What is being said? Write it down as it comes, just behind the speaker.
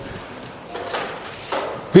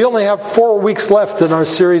We only have 4 weeks left in our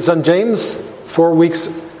series on James, 4 weeks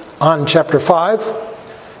on chapter 5.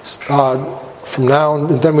 From now,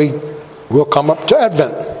 and then we will come up to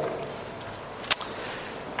Advent.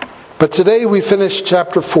 But today we finish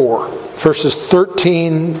chapter 4, verses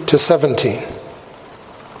 13 to 17.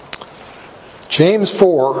 James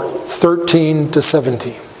 4, 13 to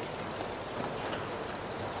 17.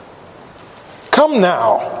 Come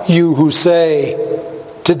now, you who say,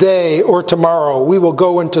 today or tomorrow we will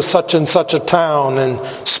go into such and such a town and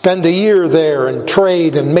spend a year there and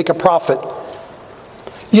trade and make a profit.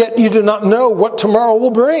 Yet you do not know what tomorrow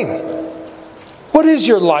will bring. What is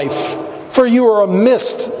your life? For you are a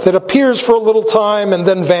mist that appears for a little time and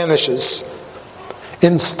then vanishes.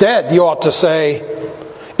 Instead, you ought to say,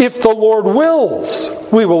 if the Lord wills,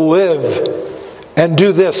 we will live and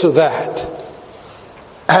do this or that.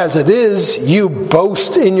 As it is, you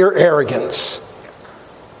boast in your arrogance.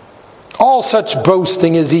 All such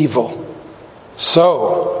boasting is evil.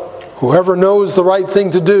 So, whoever knows the right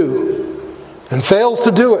thing to do and fails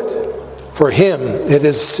to do it, for him it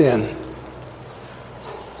is sin.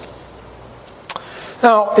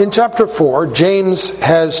 Now, in chapter 4, James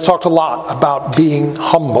has talked a lot about being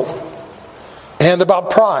humble and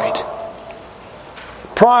about pride.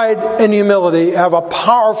 Pride and humility have a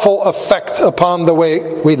powerful effect upon the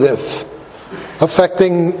way we live,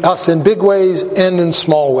 affecting us in big ways and in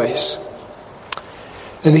small ways.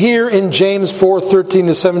 And here in James 4, 13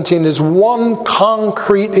 to 17 is one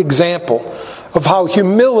concrete example of how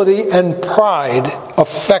humility and pride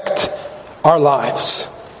affect our lives.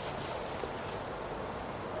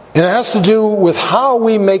 And it has to do with how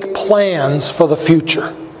we make plans for the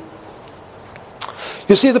future.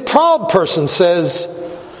 You see, the proud person says,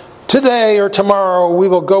 today or tomorrow we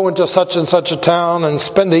will go into such and such a town and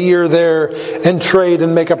spend a year there and trade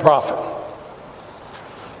and make a profit.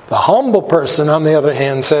 The humble person, on the other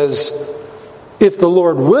hand, says, if the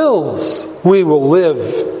Lord wills, we will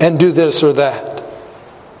live and do this or that.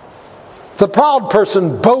 The proud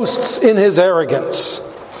person boasts in his arrogance,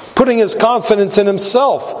 putting his confidence in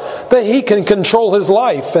himself that he can control his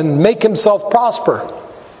life and make himself prosper.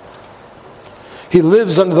 He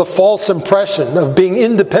lives under the false impression of being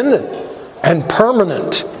independent and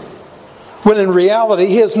permanent, when in reality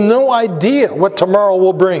he has no idea what tomorrow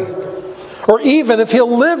will bring, or even if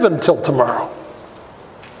he'll live until tomorrow.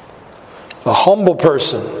 The humble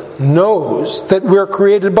person knows that we're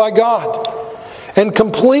created by God and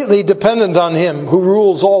completely dependent on Him who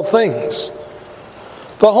rules all things.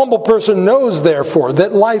 The humble person knows, therefore,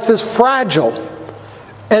 that life is fragile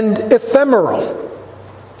and ephemeral.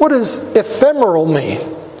 What does ephemeral mean?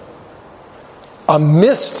 A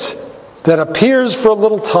mist that appears for a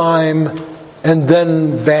little time and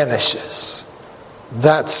then vanishes.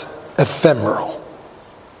 That's ephemeral.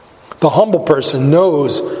 The humble person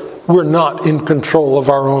knows we're not in control of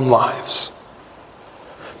our own lives.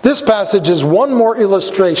 This passage is one more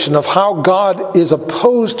illustration of how God is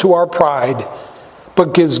opposed to our pride,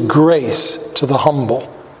 but gives grace to the humble.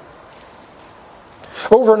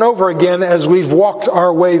 Over and over again, as we've walked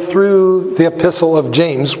our way through the epistle of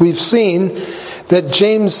James, we've seen that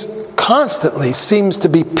James constantly seems to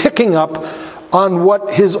be picking up on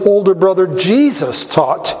what his older brother Jesus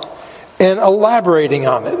taught and elaborating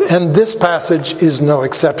on it. And this passage is no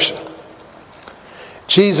exception.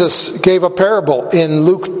 Jesus gave a parable in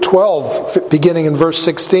Luke 12, beginning in verse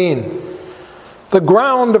 16. The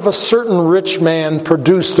ground of a certain rich man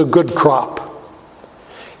produced a good crop.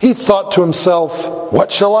 He thought to himself,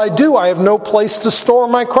 what shall I do? I have no place to store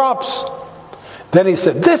my crops. Then he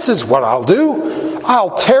said, this is what I'll do.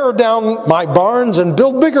 I'll tear down my barns and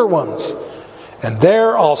build bigger ones. And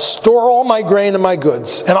there I'll store all my grain and my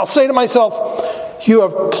goods. And I'll say to myself, you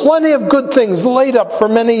have plenty of good things laid up for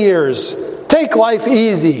many years. Take life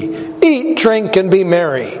easy. Eat, drink, and be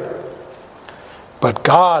merry. But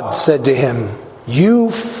God said to him, you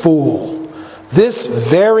fool, this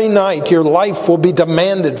very night your life will be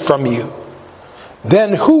demanded from you.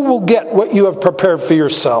 Then who will get what you have prepared for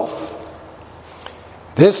yourself?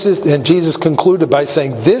 And Jesus concluded by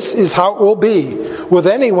saying, this is how it will be with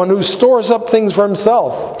anyone who stores up things for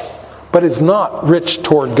himself, but is not rich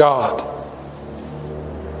toward God.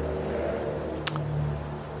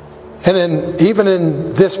 And even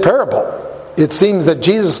in this parable, it seems that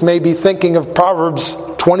Jesus may be thinking of Proverbs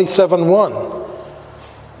 27:1.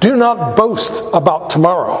 Do not boast about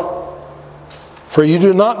tomorrow, for you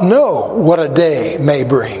do not know what a day may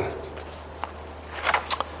bring.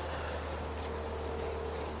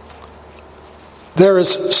 There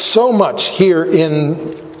is so much here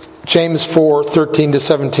in James 4, 13 to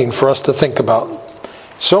 17 for us to think about.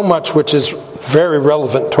 So much which is very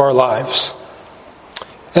relevant to our lives.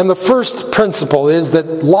 And the first principle is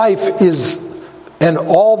that life is, and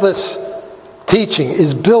all this teaching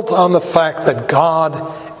is built on the fact that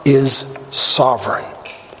God is sovereign.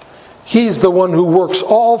 He's the one who works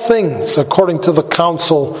all things according to the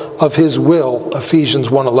counsel of his will, Ephesians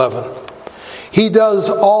 1:11. He does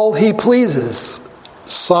all he pleases,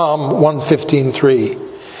 Psalm 115:3.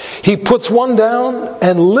 He puts one down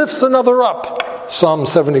and lifts another up, Psalm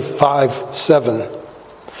 75:7.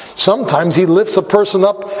 Sometimes he lifts a person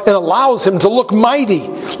up and allows him to look mighty,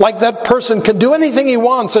 like that person can do anything he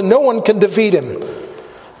wants and no one can defeat him.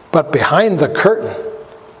 But behind the curtain,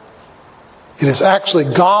 it is actually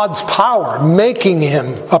God's power making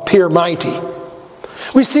him appear mighty.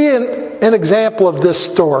 We see an example of this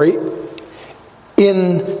story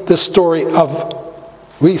in the story of,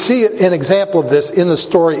 we see an example of this in the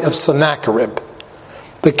story of Sennacherib,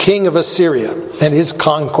 the king of Assyria and his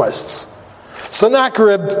conquests.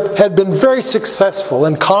 Sennacherib had been very successful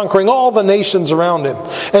in conquering all the nations around him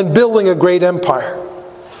and building a great empire.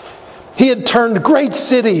 He had turned great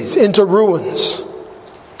cities into ruins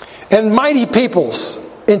and mighty peoples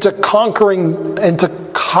into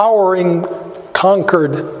cowering,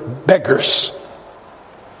 conquered beggars.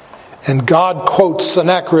 And God quotes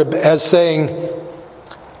Sennacherib as saying,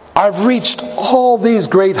 "I've reached all these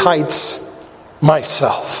great heights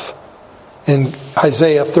myself," in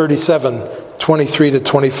Isaiah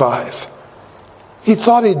 37:23-25. He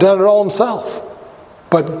thought he'd done it all himself.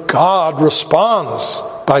 But God responds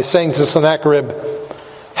by saying to Sennacherib,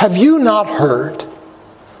 "Have you not heard?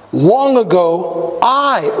 Long ago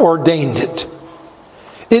I ordained it.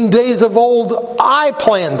 In days of old I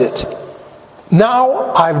planned it.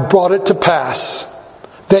 Now I've brought it to pass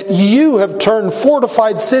that you have turned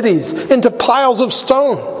fortified cities into piles of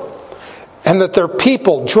stone, and that their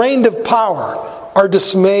people, drained of power, are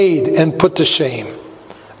dismayed and put to shame."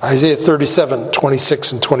 Isaiah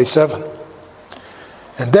 37:26-27.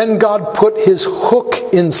 And then God put his hook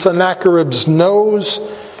in Sennacherib's nose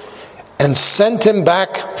and sent him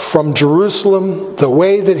back from Jerusalem the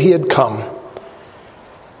way that he had come.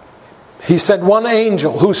 He sent one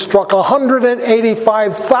angel who struck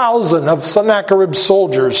 185,000 of Sennacherib's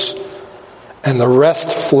soldiers, and the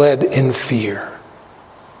rest fled in fear.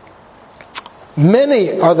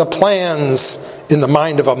 Many are the plans in the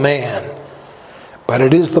mind of a man, but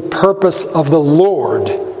it is the purpose of the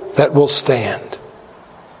Lord that will stand.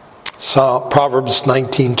 Proverbs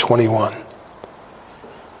 19:21.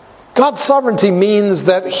 God's sovereignty means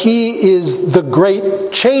that he is the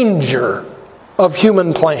great changer of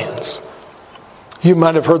human plans. You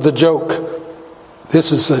might have heard the joke.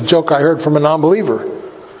 This is a joke I heard from a non-believer.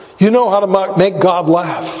 You know how to make God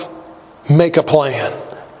laugh. Make a plan.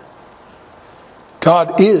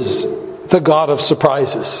 God is the God of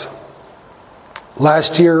surprises.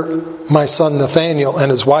 Last year, my son Nathaniel and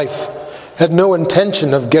his wife had no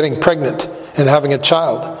intention of getting pregnant and having a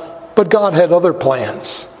child, but God had other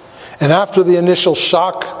plans. And after the initial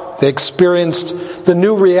shock, they experienced the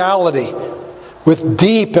new reality with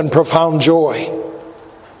deep and profound joy.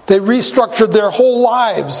 They restructured their whole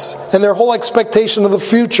lives and their whole expectation of the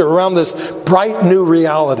future around this bright new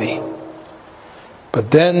reality. But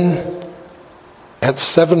then, at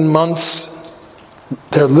 7 months,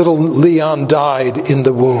 their little Leon died in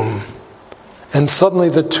the womb. And suddenly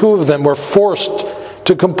the two of them were forced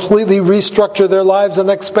to completely restructure their lives and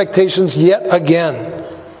expectations yet again.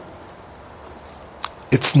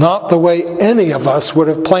 It's not the way any of us would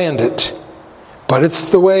have planned it, but it's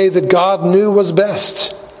the way that God knew was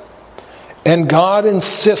best. And God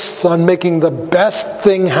insists on making the best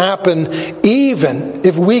thing happen, even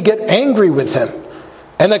if we get angry with him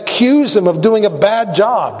and accuse him of doing a bad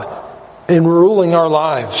job in ruling our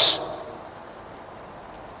lives.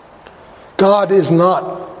 God is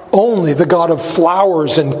not only the God of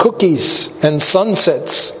flowers and cookies and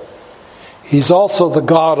sunsets. He's also the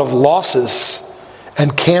God of losses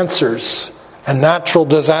and cancers and natural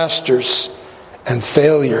disasters and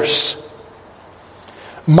failures.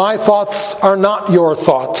 My thoughts are not your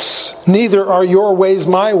thoughts, neither are your ways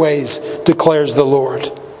my ways, declares the Lord.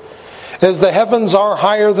 As the heavens are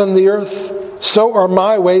higher than the earth, so are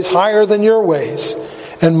my ways higher than your ways,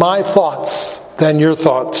 and my thoughts than your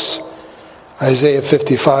thoughts. Isaiah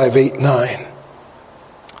 55:8-9.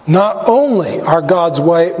 Not only are God's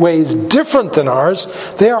ways different than ours,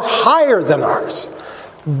 they are higher than ours,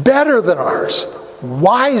 better than ours,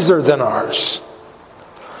 wiser than ours.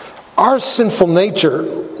 Our sinful nature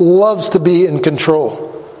loves to be in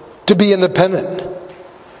control, to be independent.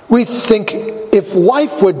 We think if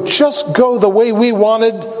life would just go the way we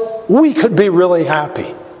wanted, we could be really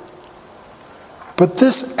happy. But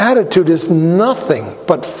this attitude is nothing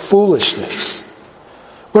but foolishness.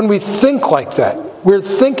 When we think like that, we're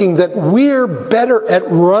thinking that we're better at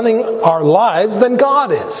running our lives than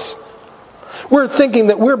God is. We're thinking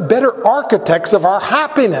that we're better architects of our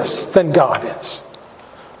happiness than God is.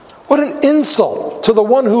 What an insult to the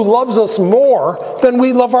one who loves us more than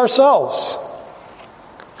we love ourselves,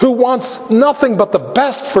 who wants nothing but the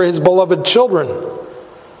best for his beloved children,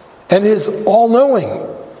 and is all-knowing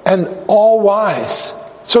and all-wise,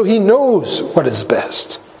 so he knows what is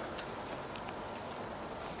best.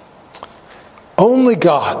 Only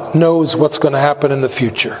God knows what's going to happen in the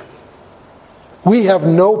future. We have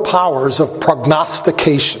no powers of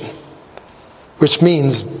prognostication, which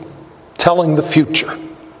means telling the future.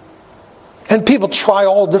 And people try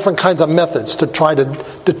all different kinds of methods to try to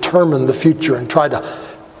determine the future and try to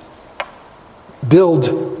build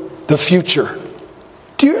the future.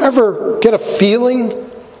 Do you ever get a feeling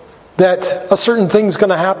that a certain thing's going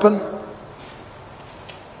to happen?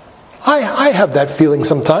 I have that feeling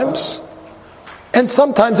sometimes. And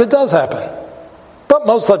sometimes it does happen. But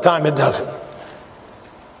most of the time it doesn't.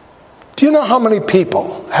 Do you know how many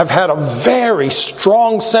people have had a very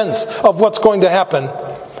strong sense of what's going to happen,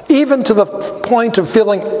 even to the point of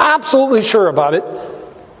feeling absolutely sure about it,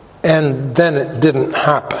 and then it didn't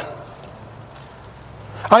happen?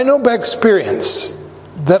 I know by experience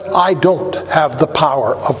that I don't have the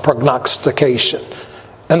power of prognostication.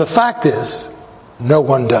 And the fact is, no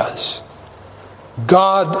one does.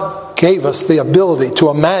 God gave us the ability to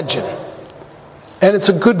imagine. And it's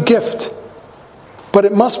a good gift.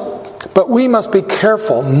 But we must be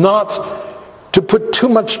careful not to put too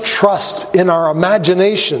much trust in our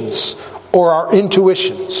imaginations or our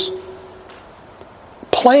intuitions.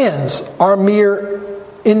 Plans are mere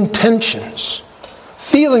intentions.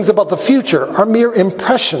 Feelings about the future are mere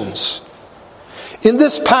impressions. In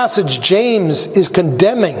this passage, James is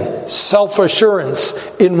condemning self-assurance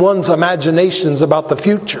in one's imaginations about the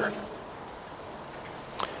future.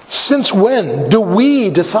 Since when do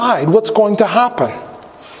we decide what's going to happen?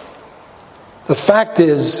 The fact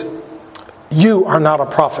is, you are not a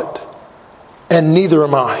prophet, and neither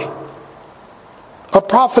am I. A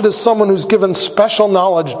prophet is someone who's given special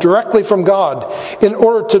knowledge directly from God in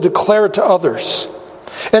order to declare it to others.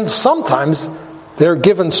 And sometimes they're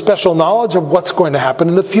given special knowledge of what's going to happen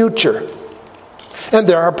in the future. And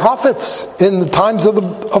there are prophets in the times of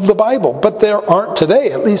the Bible, but there aren't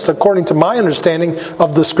today, at least according to my understanding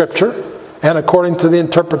of the Scripture and according to the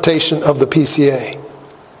interpretation of the PCA.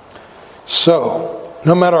 So,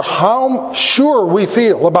 no matter how sure we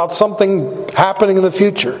feel about something happening in the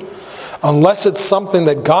future, unless it's something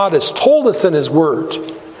that God has told us in His Word,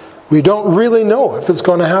 we don't really know if it's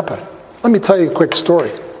going to happen. Let me tell you a quick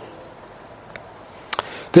story.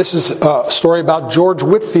 This is a story about George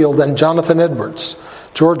Whitefield and Jonathan Edwards.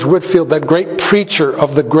 George Whitefield, that great preacher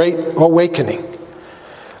of the Great Awakening.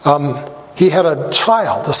 He had a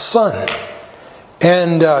child, a son.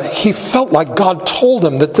 And he felt like God told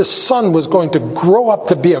him that this son was going to grow up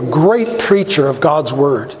to be a great preacher of God's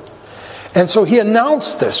Word. And so he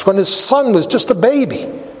announced this when his son was just a baby.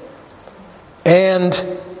 And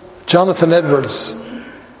Jonathan Edwards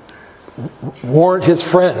warned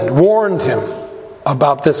him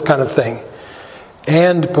about this kind of thing.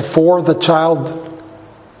 And before the child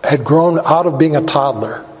had grown out of being a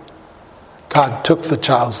toddler, God took the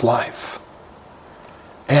child's life.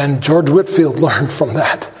 And George Whitefield learned from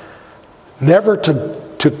that never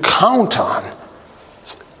to count on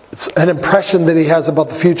it's an impression that he has about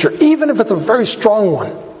the future, even if it's a very strong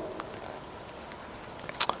one.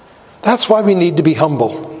 That's why we need to be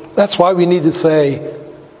humble. That's why we need to say,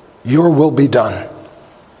 "Your will be done."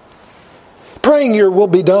 Praying "Your will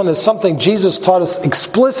be done" is something Jesus taught us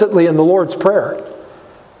explicitly in the Lord's Prayer.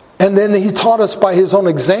 And then He taught us by His own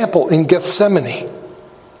example in Gethsemane.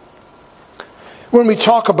 When we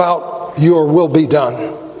talk about "Your will be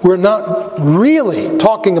done," we're not really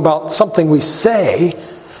talking about something we say.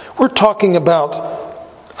 We're talking about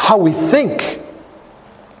how we think.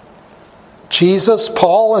 Jesus,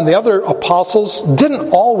 Paul, and the other apostles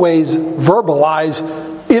didn't always verbalize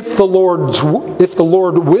if the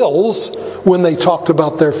Lord wills when they talked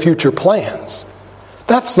about their future plans.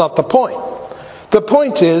 That's not the point. The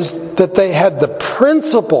point is that they had the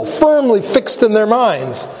principle firmly fixed in their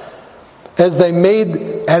minds as they made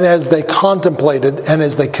and as they contemplated and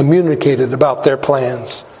as they communicated about their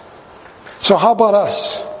plans. So how about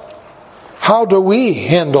us? How do we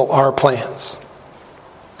handle our plans?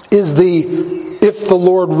 Is the "if the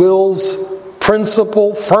Lord wills"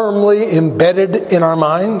 principle firmly embedded in our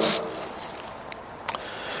minds?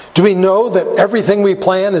 Do we know that everything we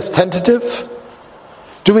plan is tentative?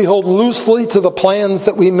 Do we hold loosely to the plans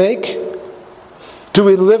that we make? Do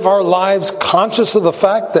we live our lives conscious of the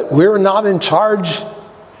fact that we're not in charge?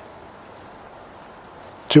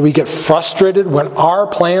 Do we get frustrated when our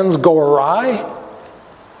plans go awry?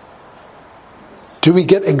 Do we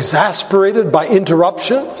get exasperated by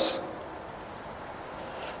interruptions?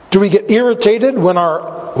 Do we get irritated when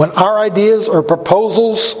our ideas or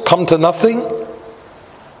proposals come to nothing?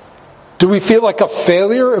 Do we feel like a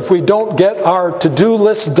failure if we don't get our to-do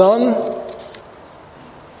list done?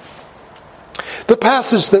 The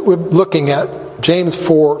passage that we're looking at, James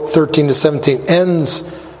 4:13-17, ends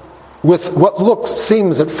with what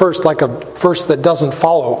seems at first like a verse that doesn't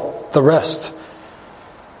follow the rest.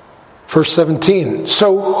 Verse 17.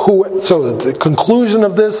 So the conclusion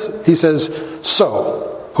of this, he says,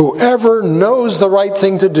 so whoever knows the right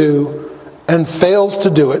thing to do and fails to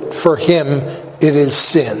do it, for him it is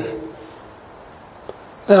sin.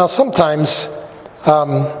 Now, sometimes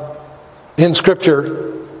in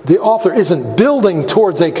Scripture, the author isn't building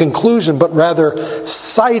towards a conclusion, but rather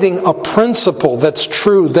citing a principle that's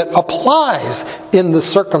true, that applies in the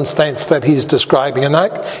circumstance that he's describing. And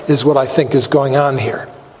that is what I think is going on here.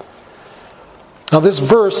 Now, this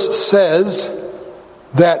verse says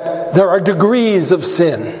that there are degrees of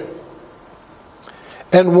sin.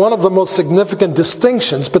 And one of the most significant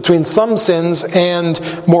distinctions between some sins and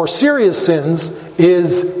more serious sins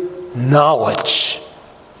is knowledge.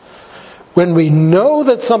 When we know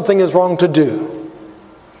that something is wrong to do,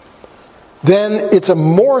 then it's a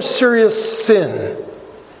more serious sin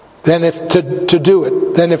than if to do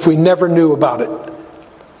it than if we never knew about it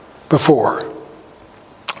before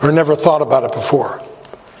or never thought about it before.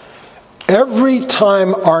 Every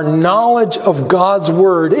time our knowledge of God's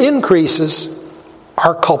Word increases,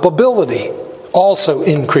 our culpability also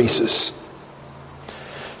increases.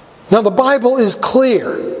 Now, the Bible is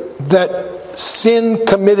clear that sin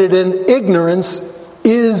committed in ignorance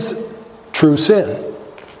is true sin.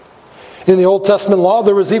 In the Old Testament law,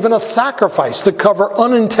 there was even a sacrifice to cover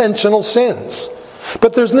unintentional sins.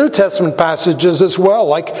 But there's New Testament passages as well,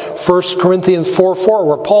 like 1 Corinthians 4:4,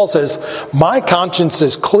 where Paul says, my conscience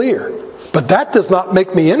is clear, but that does not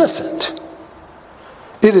make me innocent.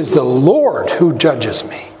 It is the Lord who judges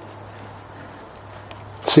me.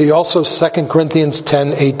 See also 2 Corinthians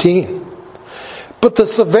 10:18. But the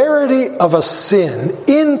severity of a sin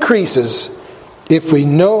increases if we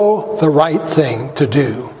know the right thing to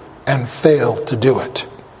do and fail to do it.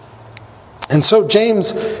 And so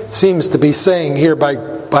James seems to be saying here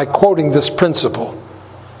by quoting this principle,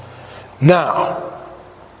 Now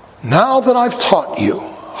that I've taught you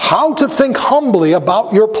how to think humbly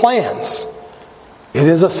about your plans, it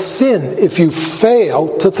is a sin if you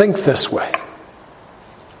fail to think this way.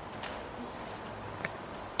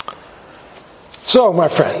 So, my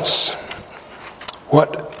friends,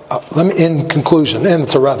 in conclusion, and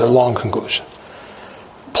it's a rather long conclusion,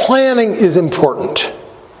 planning is important.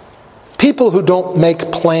 People who don't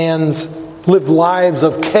make plans live lives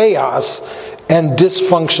of chaos and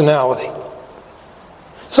dysfunctionality.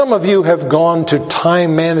 Some of you have gone to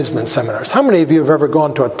time management seminars. How many of you have ever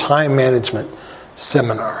gone to a time management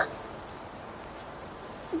seminar?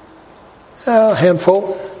 A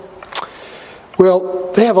handful.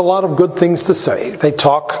 Well, they have a lot of good things to say. They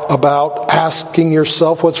talk about asking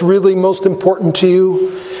yourself what's really most important to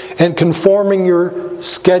you and conforming your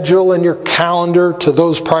schedule and your calendar to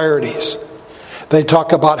those priorities. They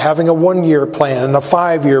talk about having a 1-year plan and a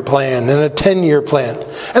 5-year plan and a 10-year plan.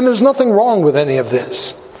 And there's nothing wrong with any of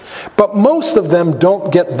this. But most of them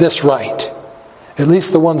don't get this right. At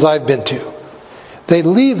least the ones I've been to. They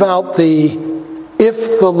leave out the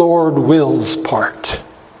 "if the Lord wills" part.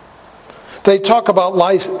 They talk about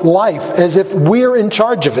life as if we're in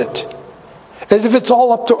charge of it. As if it's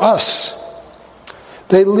all up to us.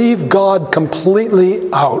 They leave God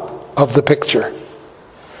completely out of the picture.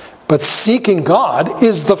 But seeking God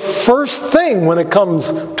is the first thing when it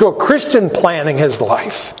comes to a Christian planning his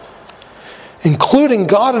life. Including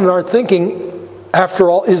God in our thinking, after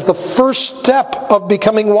all, is the first step of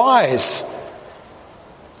becoming wise.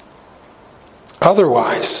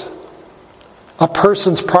 Otherwise, a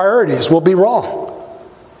person's priorities will be wrong.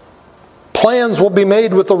 Plans will be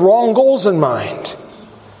made with the wrong goals in mind.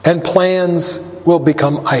 And plans will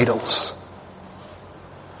become idols.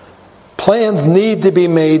 Plans need to be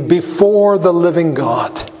made before the living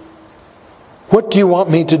God. What do you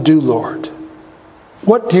want me to do, Lord?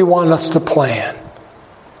 What do you want us to plan?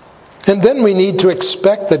 And then we need to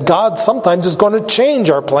expect that God sometimes is going to change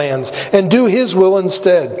our plans and do his will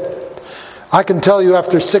instead. I can tell you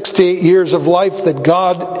after 68 years of life that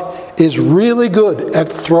God is really good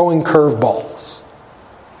at throwing curveballs.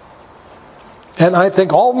 And I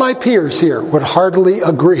think all my peers here would heartily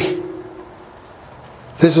agree.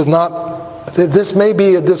 This may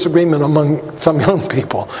be a disagreement among some young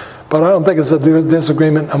people, but I don't think it's a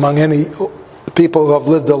disagreement among any people who have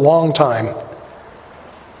lived a long time.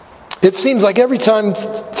 It seems like every time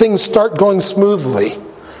things start going smoothly,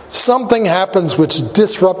 something happens which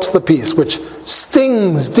disrupts the peace, which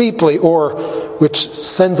stings deeply, or which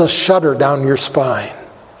sends a shudder down your spine.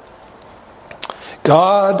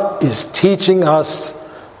 God is teaching us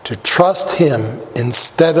to trust Him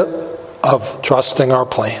instead of trusting our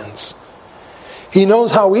plans. He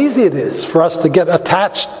knows how easy it is for us to get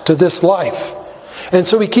attached to this life. And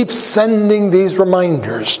so He keeps sending these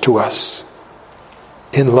reminders to us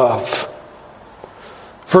in love.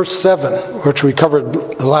 Verse 7, which we covered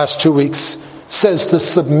the last 2 weeks, says to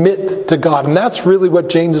submit to God. And that's really what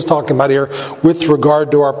James is talking about here with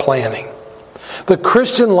regard to our planning. The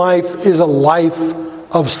Christian life is a life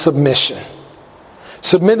of submission.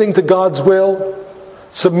 Submitting to God's will,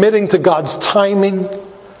 submitting to God's timing,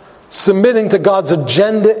 submitting to God's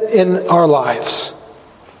agenda in our lives.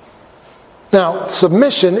 Now,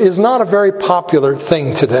 submission is not a very popular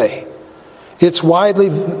thing today. It's widely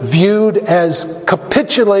viewed as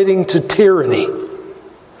capitulating to tyranny.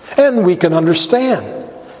 And we can understand.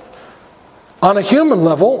 On a human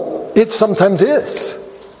level, it sometimes is.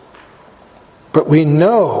 But we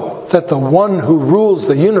know that the one who rules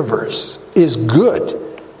the universe is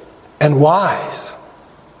good and wise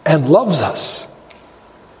and loves us.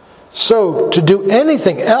 So to do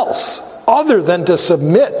anything else other than to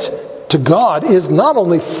submit to God is not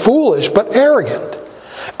only foolish but arrogant,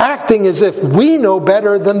 acting as if we know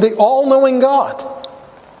better than the all-knowing God.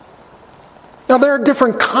 Now there are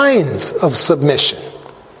different kinds of submission.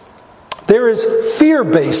 There is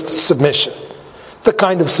fear-based submission, the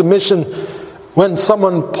kind of submission when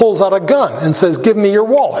someone pulls out a gun and says, "Give me your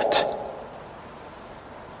wallet."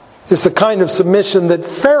 It's the kind of submission that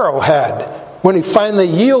Pharaoh had when he finally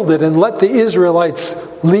yielded and let the Israelites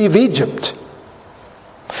leave Egypt.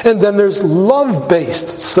 And then there's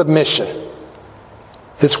love-based submission.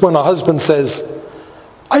 It's when a husband says,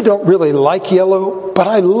 "I don't really like yellow, but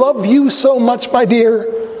I love you so much, my dear,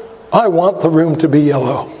 I want the room to be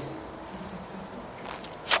yellow."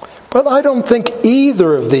 But I don't think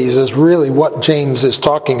either of these is really what James is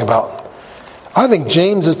talking about. I think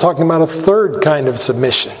James is talking about a third kind of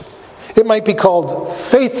submission. It might be called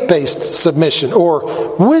faith-based submission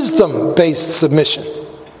or wisdom-based submission.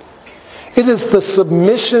 It is the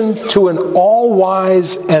submission to an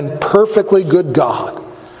all-wise and perfectly good God,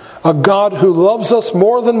 a God who loves us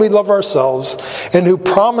more than we love ourselves and who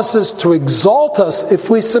promises to exalt us if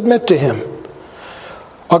we submit to Him.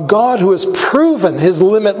 A God who has proven His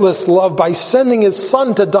limitless love by sending His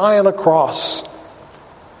Son to die on a cross.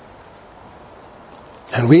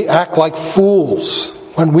 And we act like fools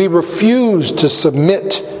when we refuse to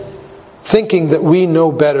submit, thinking that we know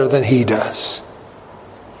better than He does.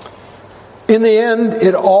 In the end,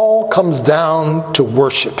 it all comes down to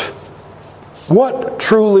worship. What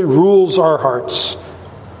truly rules our hearts?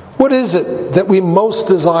 What is it that we most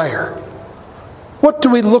desire? What do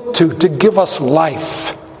we look to give us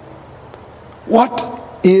life? What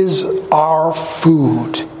is our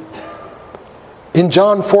food? In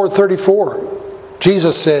John 4:34,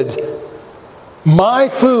 Jesus said, "My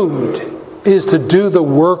food is to do the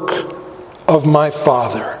work of my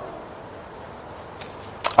Father.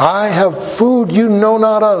 I have food you know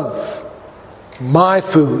not of. My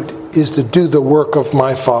food is to do the work of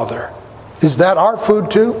my Father." Is that our food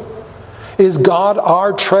too? Is God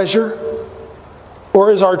our treasure? Or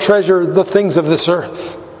is our treasure the things of this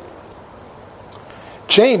earth?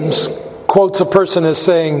 James quotes a person as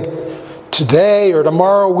saying, "Today or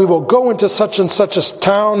tomorrow we will go into such and such a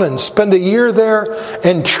town and spend a year there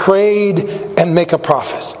and trade and make a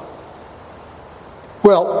profit."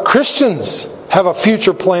 Well, Christians have a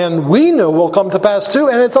future plan we know will come to pass too,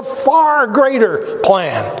 and it's a far greater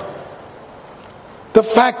plan. The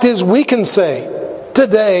fact is, we can say,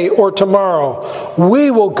 today or tomorrow,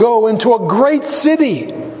 we will go into a great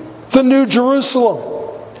city, the New Jerusalem,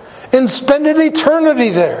 and spend an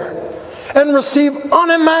eternity there, and receive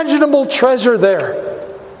unimaginable treasure there.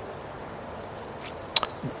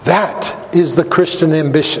 That is the Christian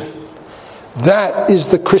ambition. That is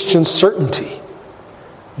the Christian certainty.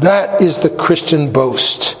 That is the Christian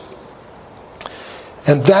boast.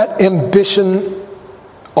 And that ambition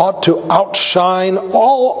ought to outshine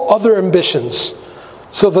all other ambitions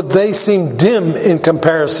so that they seem dim in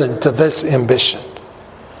comparison to this ambition.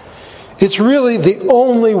 It's really the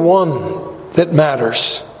only one that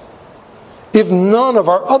matters. If none of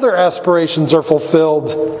our other aspirations are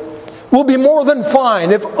fulfilled, we'll be more than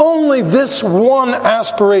fine if only this one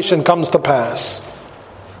aspiration comes to pass.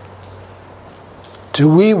 Do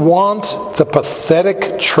we want the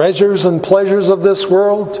pathetic treasures and pleasures of this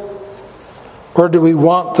world? Or do we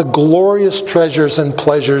want the glorious treasures and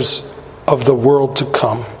pleasures of the world to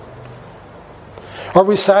come? Are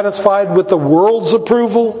we satisfied with the world's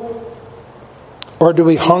approval? Or do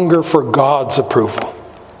we hunger for God's approval?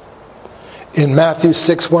 In Matthew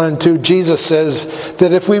 6:1-2, Jesus says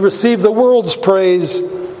that if we receive the world's praise,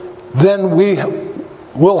 then we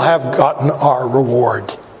will have gotten our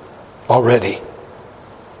reward already.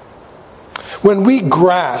 When we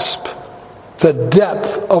grasp the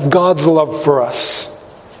depth of God's love for us,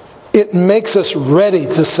 it makes us ready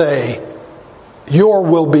to say, "Your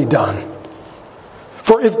will be done."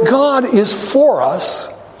 For if God is for us,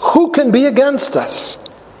 who can be against us?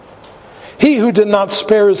 He who did not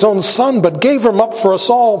spare his own Son, but gave him up for us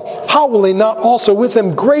all, how will he not also with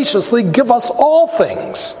him graciously give us all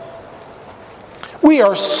things? We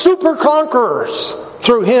are super conquerors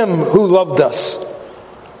through him who loved us.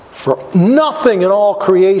 For nothing in all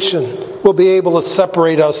creation will be able to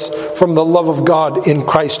separate us from the love of God in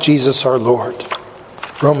Christ Jesus our Lord.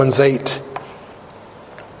 Romans 8.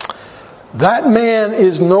 That man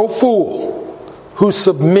is no fool who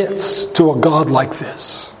submits to a God like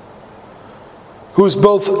this, who's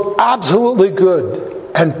both absolutely good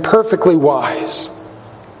and perfectly wise.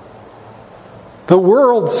 The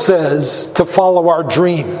world says to follow our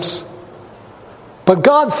dreams, but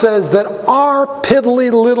God says that our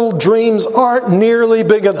piddly little dreams aren't nearly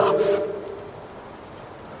big enough.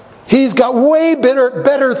 He's got way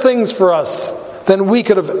better things for us than we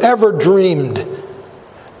could have ever dreamed.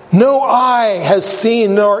 No eye has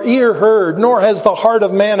seen, nor ear heard, nor has the heart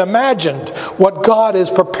of man imagined what God has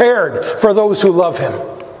prepared for those who love him.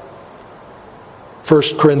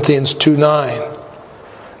 1 Corinthians 2:9.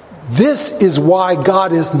 This is why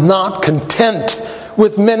God is not content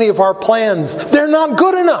with many of our plans. They're not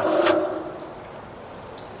good enough.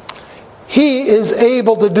 He is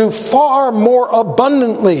able to do far more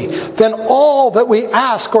abundantly than all that we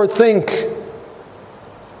ask or think.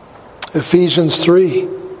 Ephesians 3.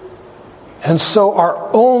 And so our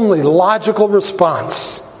only logical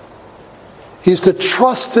response is to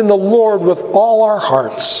trust in the Lord with all our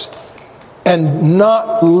hearts and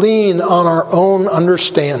not lean on our own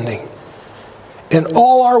understanding. In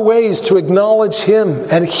all our ways to acknowledge him,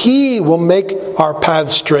 and he will make our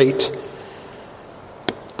path straight.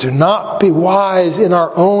 Do not be wise in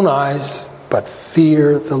our own eyes, but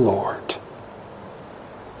fear the Lord.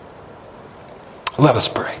 Let us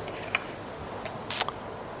pray.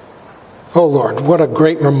 Oh Lord, what a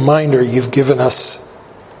great reminder you've given us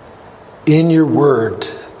in your word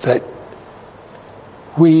that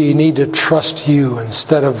we need to trust you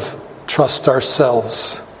instead of trust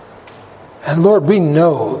ourselves. And Lord, we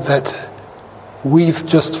know that we've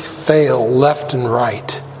just failed left and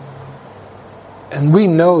right. And we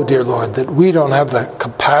know, dear Lord, that we don't have the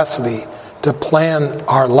capacity to plan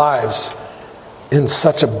our lives in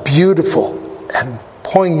such a beautiful and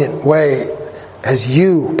poignant way as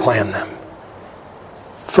you plan them.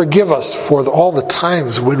 Forgive us for all the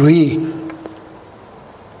times when we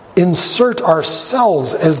insert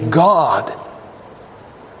ourselves as God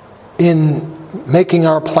in making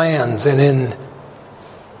our plans and in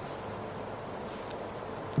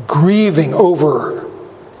grieving over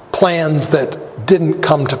plans that didn't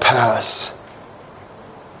come to pass.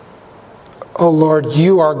 Oh Lord,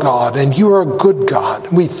 you are God and you are a good God.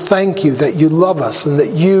 We thank you that you love us and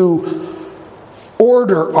that you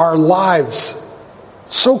order our lives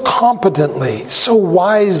so competently, so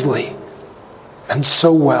wisely, and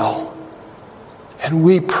so well. And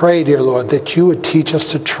we pray, dear Lord, that you would teach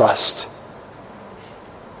us to trust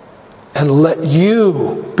and let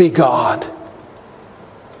you be God.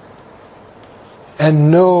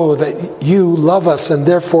 And know that you love us and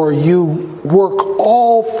therefore you work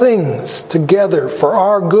all things together for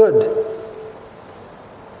our good.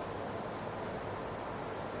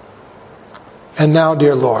 And now,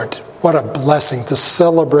 dear Lord, what a blessing to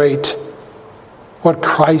celebrate what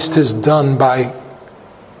Christ has done by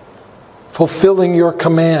fulfilling your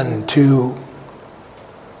command to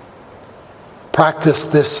practice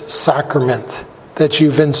this sacrament that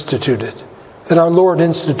you've instituted, that our Lord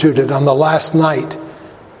instituted on the last night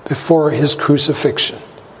before his crucifixion.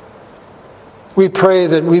 We pray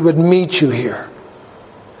that we would meet you here,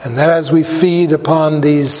 and that as we feed upon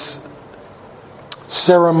these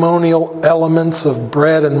ceremonial elements of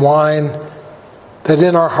bread and wine, that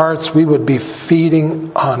in our hearts we would be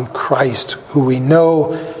feeding on Christ, who we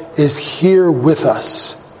know is here with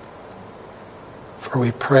us. For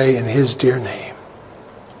we pray in his dear name.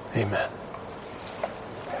 Amen.